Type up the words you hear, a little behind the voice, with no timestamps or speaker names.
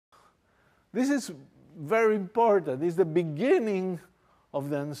This is very important. It's the beginning of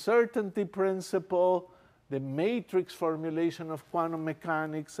the uncertainty principle, the matrix formulation of quantum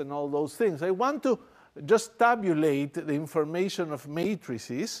mechanics, and all those things. I want to just tabulate the information of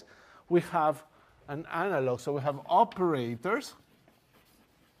matrices. We have an analog. So we have operators,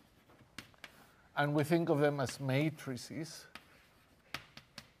 and we think of them as matrices.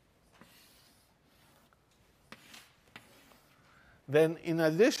 Then in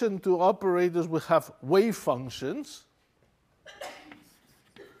addition to operators, we have wave functions.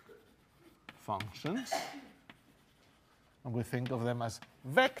 And we think of them as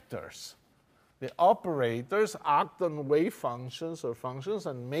vectors. The operators act on wave functions or functions,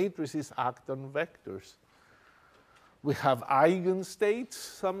 and matrices act on vectors. We have eigenstates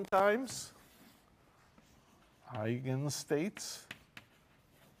sometimes, eigenstates,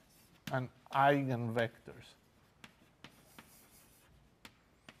 and eigenvectors.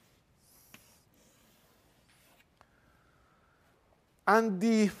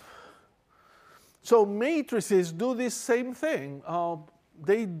 And so matrices do this same thing.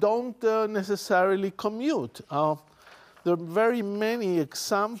 They don't necessarily commute. There are very many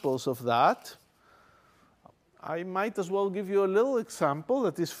examples of that. I might as well give you a little example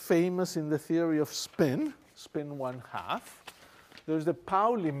that is famous in the theory of spin 1/2. There's the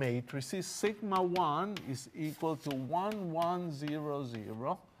Pauli matrices. Sigma 1 is equal to 1, 1, 0,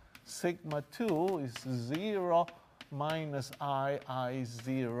 0. Sigma 2 is 0 minus I,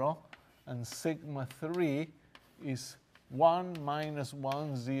 0. And sigma 3 is 1 minus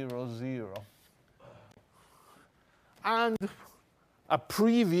 1, 0, 0. And a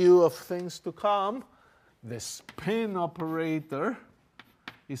preview of things to come, the spin operator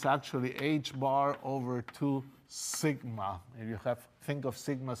is actually h bar over 2 sigma. If you think of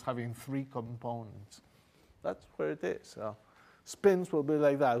sigmas having 3 components. That's where it is. Spins will be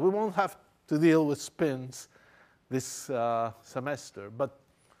like that. We won't have to deal with spins this semester, but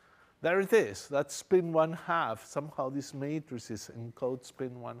there it is. That's spin 1/2. Somehow these matrices encode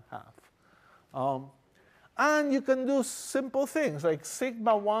spin 1/2. And you can do simple things like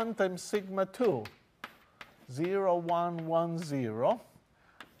sigma 1 times sigma 2. 0, 1, 1, 0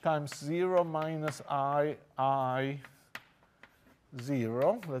 times 0 minus I,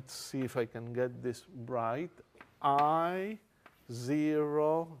 0. Let's see if I can get this right. I,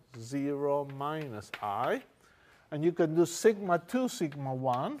 0, 0 minus I. And you can do sigma 2, sigma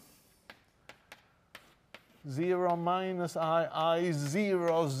 1. 0 minus I,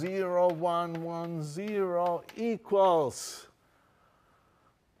 0, 0, 1, 1, 0 equals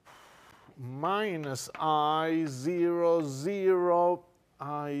minus I, 0, 0,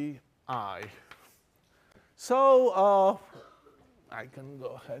 I. So I can go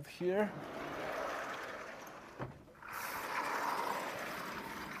ahead here.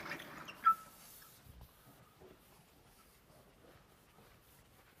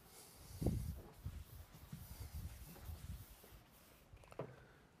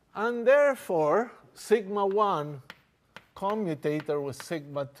 And therefore, sigma 1 commutator with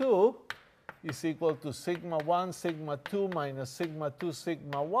sigma 2 is equal to sigma 1, sigma 2 minus sigma 2,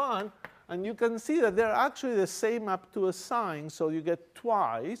 sigma 1. And you can see that they're actually the same up to a sign. So you get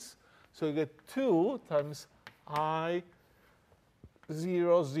twice. So you get 2 times I,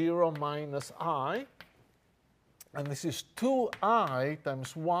 0, 0 minus I. And this is 2I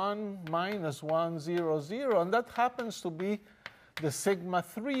times 1 minus 1, 0, 0. And that happens to be the sigma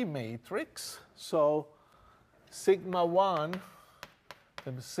 3 matrix. So sigma 1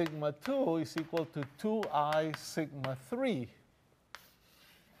 times sigma 2 is equal to 2I sigma 3.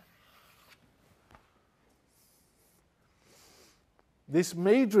 These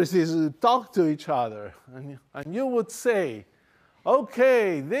matrices talk to each other. And you would say,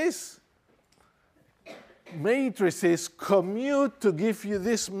 OK, these matrices commute to give you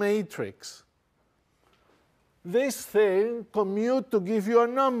this matrix. This thing commute to give you a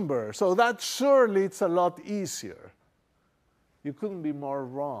number. So that surely it's a lot easier. You couldn't be more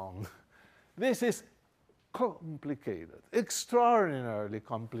wrong. This is complicated, extraordinarily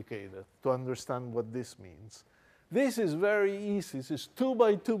complicated to understand what this means. This is very easy. This is 2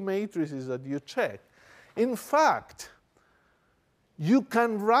 by 2 matrices that you check. In fact, you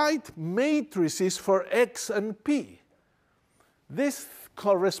can write matrices for X and P. This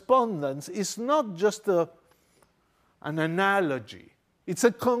correspondence is not just an analogy. It's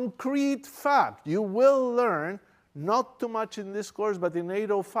a concrete fact. You will learn, not too much in this course, but in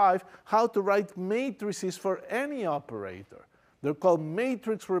 805, how to write matrices for any operator. They're called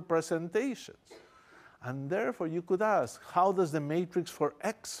matrix representations. And therefore, you could ask, how does the matrix for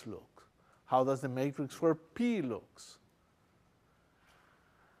X look? How does the matrix for P look?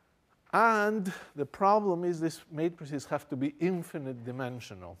 And the problem is these matrices have to be infinite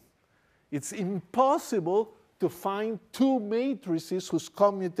dimensional. It's impossible to find two matrices whose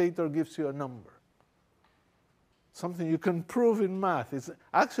commutator gives you a number. Something you can prove in math. It's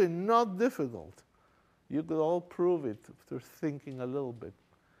actually not difficult. You could all prove it after thinking a little bit.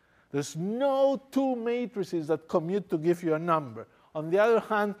 There's no two matrices that commute to give you a number. On the other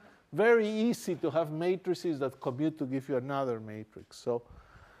hand, very easy to have matrices that commute to give you another matrix.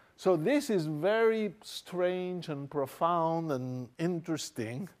 So this is very strange and profound and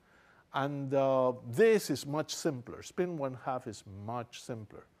interesting. And this is much simpler. Spin 1/2 is much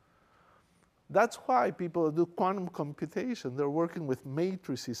simpler. That's why people do quantum computation. They're working with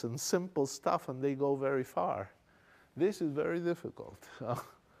matrices and simple stuff, and they go very far. This is very difficult.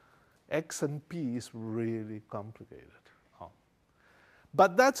 X and P is really complicated.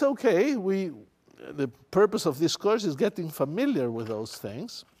 But that's okay. The purpose of this course is getting familiar with those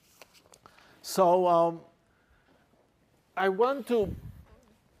things. So I want to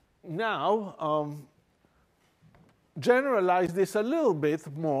now generalize this a little bit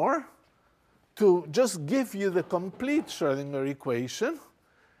more to just give you the complete Schrödinger equation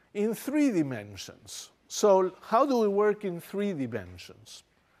in 3 dimensions. So how do we work in 3 dimensions?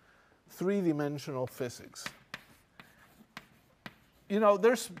 3-dimensional physics. You know,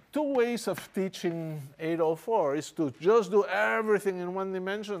 there's 2 ways of teaching 804. Is to just do everything in 1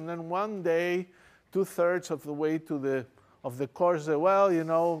 dimension, and then one day, 2/3 of the way of the course, say, well, you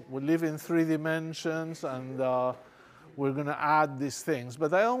know, we live in 3 dimensions, and we're going to add these things.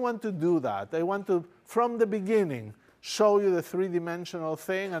 But I don't want to do that. I want to, from the beginning, show you the 3-dimensional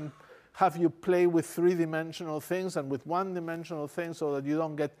thing and have you play with 3-dimensional things and with 1-dimensional things so that you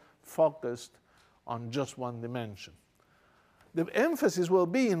don't get focused on just 1 dimension. The emphasis will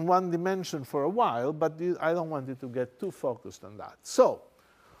be in 1 dimension for a while, but I don't want you to get too focused on that. So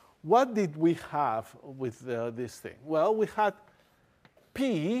what did we have with this thing? Well, we had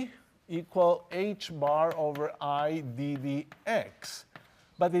P equal h bar over I ddx.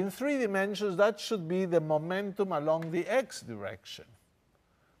 But in 3 dimensions, that should be the momentum along the x direction.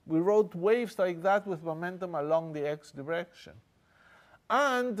 We wrote waves like that with momentum along the x direction.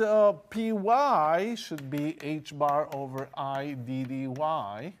 And Py should be h bar over I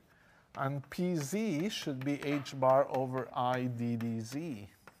ddy, and Pz should be h bar over I ddz.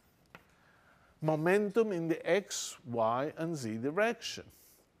 Momentum in the x, y, and z direction.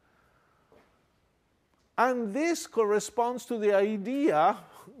 And this corresponds to the idea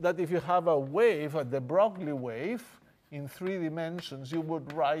that if you have a wave, a de Broglie wave, in 3 dimensions, you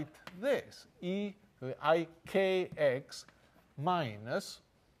would write this, ikx minus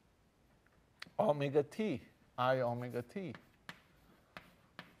omega t, I omega t.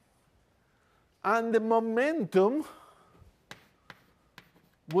 And the momentum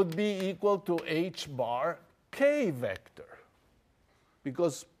would be equal to h bar k vector,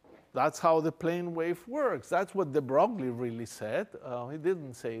 because that's how the plane wave works. That's what de Broglie really said. He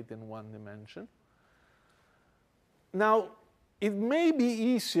didn't say it in 1 dimension. Now, it may be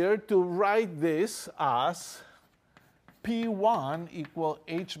easier to write this as P1 equal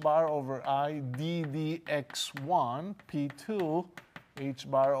h bar over I ddx1, P2 h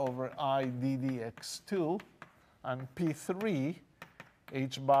bar over I ddx2, and P3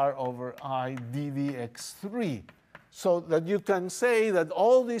 h bar over I ddx3. So that you can say that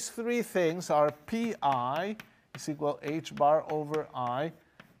all these 3 things are Pi is equal h bar over I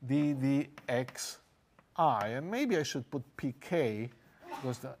ddxi. And maybe I should put pk,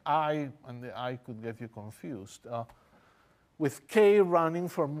 because the I and the I could get you confused, with k running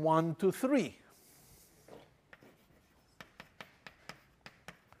from 1 to 3.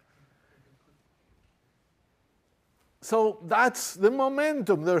 So that's the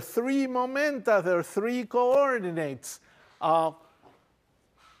momentum. There are 3 momenta. There are 3 coordinates.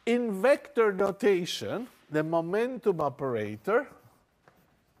 In vector notation, the momentum operator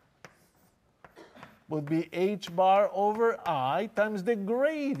would be h bar over I times the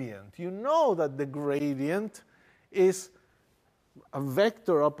gradient. You know that the gradient is a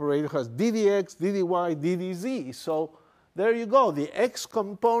vector operator, has ddx, ddy, ddz. So there you go. The x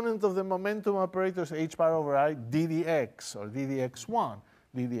component of the momentum operator is h bar over I ddx, or ddx1,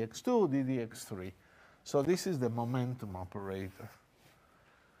 ddx2, ddx3. So this is the momentum operator.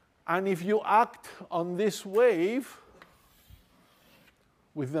 And if you act on this wave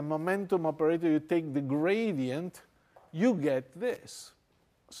with the momentum operator, you take the gradient, you get this.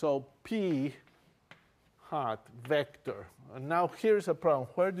 So P hat vector. And now here's a problem.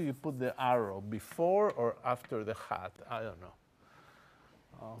 Where do you put the arrow? Before or after the hat? I don't know.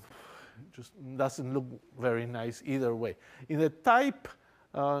 Just doesn't look very nice either way. In the type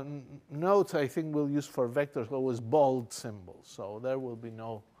Note, I think we'll use for vectors always bold symbols. So there will be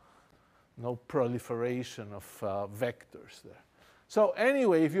no proliferation of vectors there. So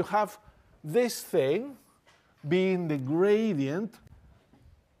anyway, if you have this thing being the gradient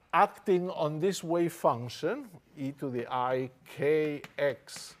acting on this wave function, e to the I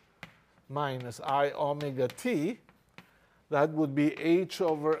kx minus I omega t, that would be h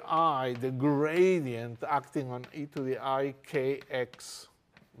over I, the gradient acting on e to the I kx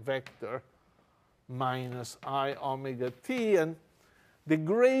vector minus I omega t. And the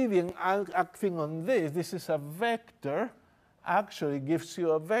gradient acting on this is a vector, actually gives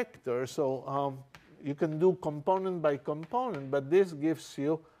you a vector. So you can do component by component, but this gives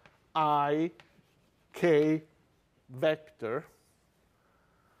you I k vector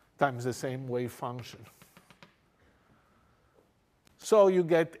times the same wave function. So you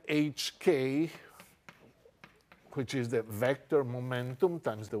get hk, which is the vector momentum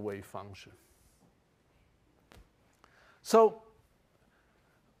times the wave function. So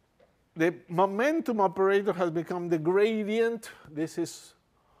the momentum operator has become the gradient. This is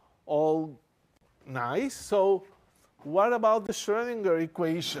all nice. So what about the Schrödinger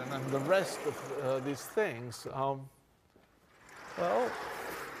equation and the rest of these things? Well,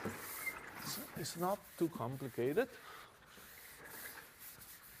 it's not too complicated.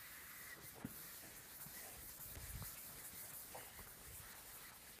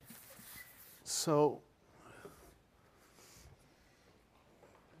 So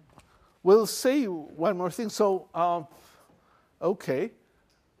we'll say one more thing. So, OK,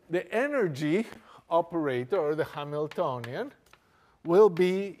 the energy operator, or the Hamiltonian, will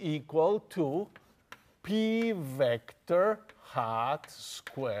be equal to p vector hat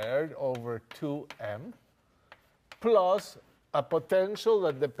squared over 2m plus a potential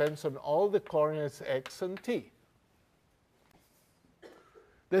that depends on all the coordinates x and t.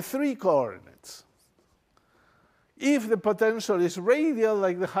 The three coordinates. If the potential is radial,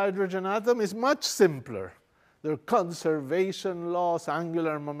 like the hydrogen atom, is much simpler. There are conservation laws,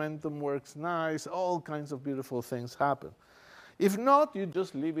 angular momentum works nice, all kinds of beautiful things happen. If not, you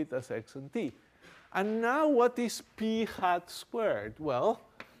just leave it as x and t. And now what is p hat squared? Well,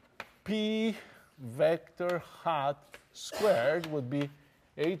 p vector hat squared would be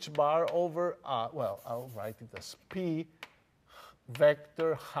h bar over well, I'll write it as p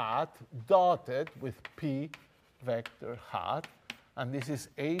vector hat dotted with p vector hat. And this is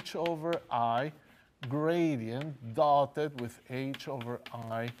h over I gradient dotted with h over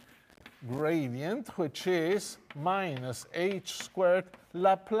I gradient, which is minus h squared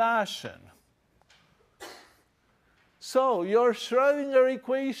Laplacian. So your Schrödinger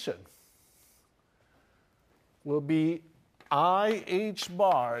equation will be I h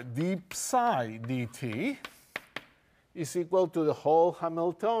bar d psi dt is equal to the whole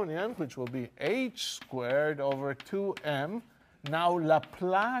Hamiltonian, which will be h squared over 2m, now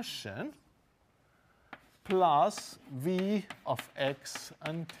Laplacian, plus v of x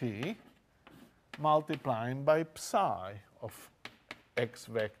and t multiplying by psi of x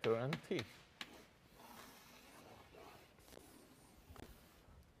vector and t.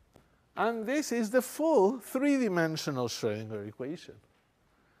 And this is the full three-dimensional Schrödinger equation.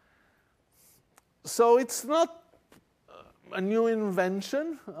 So it's not a new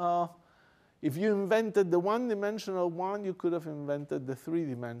invention. If you invented the one-dimensional one, you could have invented the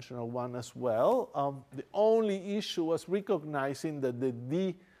three-dimensional one as well. The only issue was recognizing that the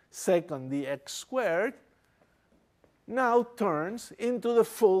d second dx squared now turns into the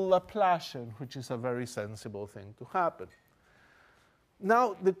full Laplacian, which is a very sensible thing to happen.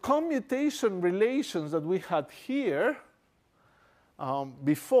 Now, the commutation relations that we had here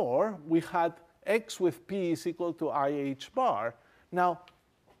before, we had x with p is equal to IH bar. Now,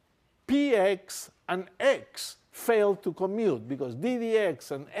 px and x fail to commute because d dx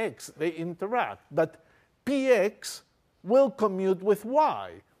and x, they interact. But px will commute with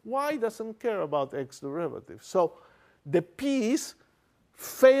y. Y doesn't care about x derivative. So the p's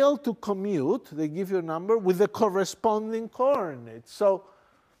fail to commute, they give you a number, with the corresponding coordinates. So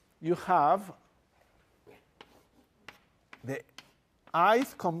you have the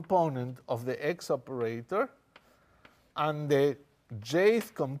ith component of the x operator and the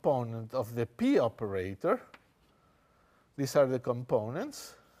jth component of the p operator. These are the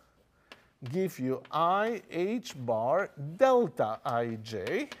components. Give you IH bar delta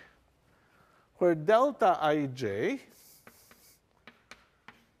ij, where delta ij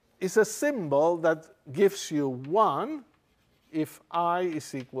is a symbol that gives you 1 if I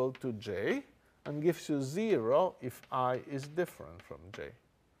is equal to j, and gives you 0 if I is different from j.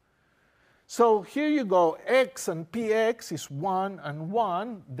 So here you go, x and px is 1 and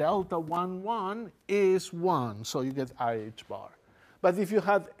 1, delta 1, 1 is 1, so you get IH bar. But if you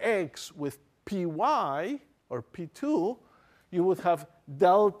had x with py or p2, you would have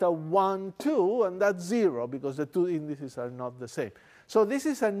delta 1, 2, and that's 0 because the two indices are not the same. So this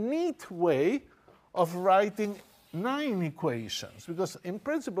is a neat way of writing 9 equations, because in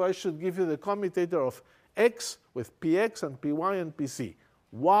principle I should give you the commutator of x with px and py and pc,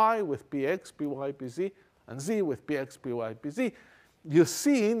 y with px, py, pc, and z with px, py, pc. You've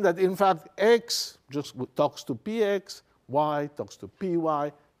seen that in fact x just talks to px, y talks to py,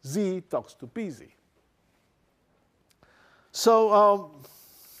 z talks to pz. So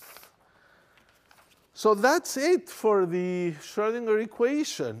that's it for the Schrödinger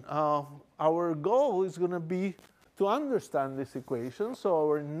equation. Our goal is going to be to understand this equation. So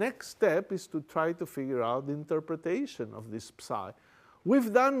our next step is to try to figure out the interpretation of this psi.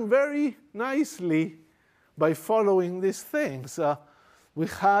 We've done very nicely by following these things. We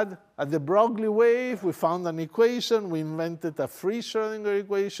had at the Broglie wave, we found an equation, we invented a free Schrödinger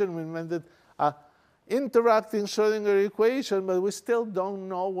equation, we invented an interacting Schrödinger equation, but we still don't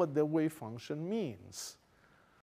know what the wave function means.